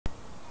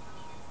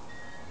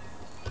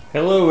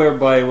Hello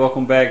everybody,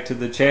 welcome back to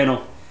the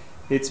channel.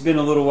 It's been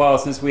a little while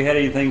since we had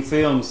anything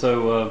filmed,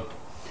 so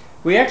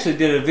we actually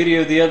did a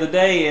video the other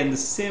day and the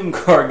SIM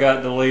card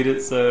got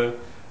deleted, so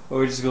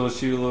we're just going to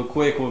shoot a little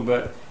quick one.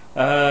 But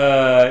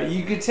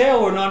you can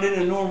tell we're not in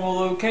a normal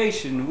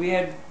location. We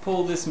had to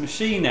pull this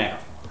machine out.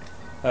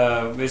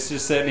 It's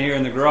just sitting here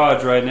in the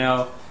garage right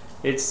now.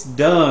 It's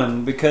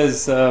done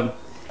because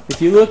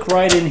if you look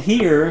right in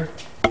here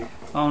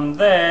on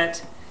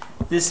that,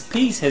 this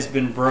piece has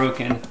been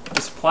broken,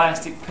 this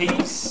plastic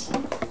piece,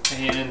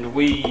 and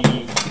we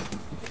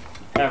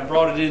have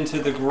brought it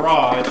into the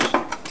garage.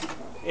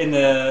 In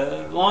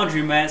the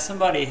laundromat,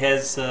 somebody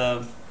has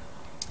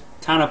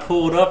kind of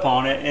pulled up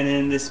on it, and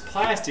in this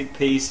plastic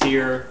piece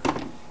here,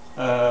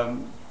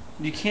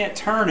 you can't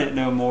turn it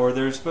no more.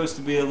 There's supposed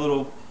to be a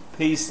little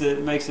piece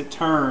that makes it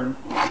turn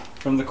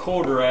from the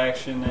quarter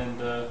action,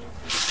 and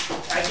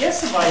I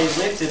guess somebody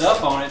lifted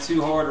up on it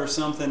too hard or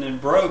something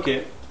and broke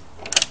it.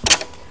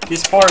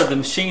 This part of the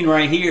machine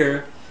right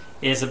here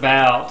is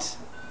about,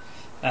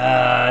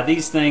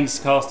 these things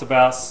cost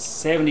about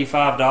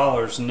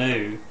 $75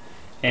 new.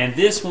 And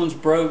this one's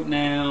broke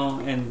now,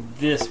 and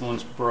this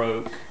one's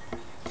broke.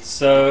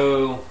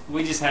 So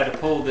we just had to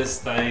pull this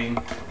thing,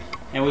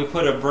 and we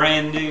put a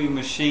brand new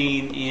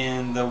machine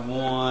in the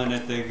one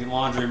at the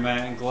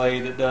laundromat in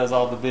Glade that does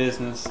all the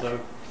business. So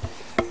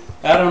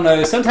I don't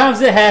know, sometimes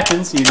it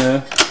happens, you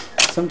know.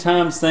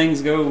 Sometimes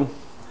things go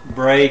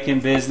break in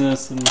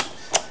business, and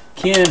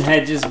Ken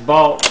had just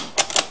bought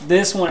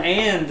this one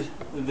and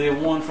the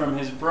one from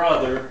his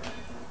brother,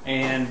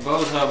 and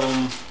both of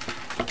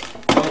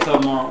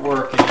them aren't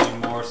working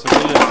anymore, so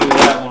we just threw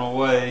that one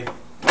away.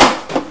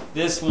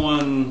 This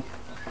one,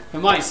 we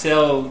might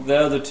sell the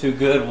other two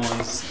good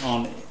ones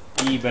on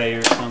eBay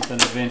or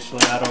something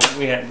eventually.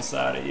 We haven't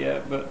decided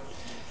yet, but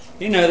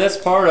you know, that's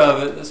part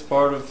of it. That's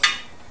part of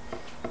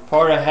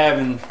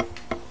having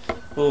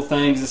little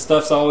things. The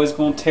stuff's always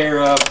going to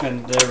tear up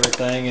and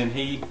everything, and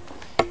he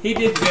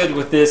did good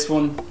with this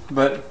one.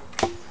 But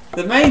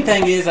the main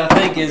thing is, I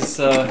think, is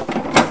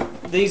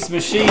these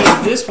machines.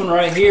 This one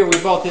right here,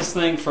 we bought this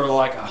thing for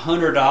like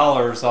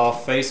 $100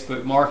 off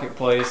Facebook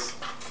Marketplace,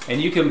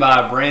 and you can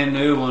buy a brand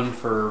new one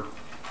for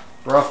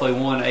roughly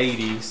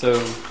 $180. So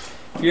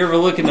if you're ever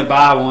looking to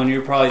buy one,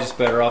 you're probably just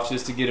better off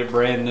just to get it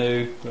brand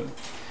new. But,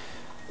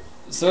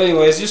 so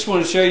anyways, just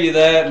want to show you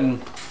that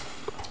and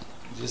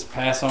just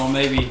pass on.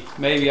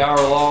 Maybe our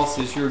loss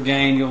is your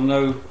gain. You'll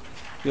know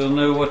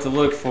what to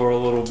look for a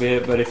little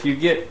bit. But if you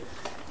get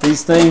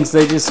these things,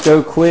 they just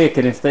go quick,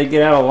 and if they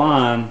get out of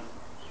line,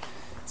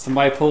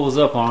 somebody pulls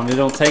up on them. It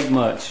don't take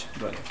much.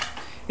 But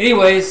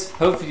anyways,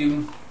 hope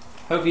you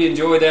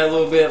enjoyed that a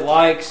little bit.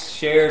 Like,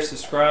 share,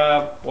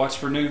 subscribe, watch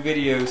for new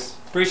videos.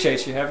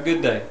 Appreciate you. Have a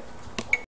good day.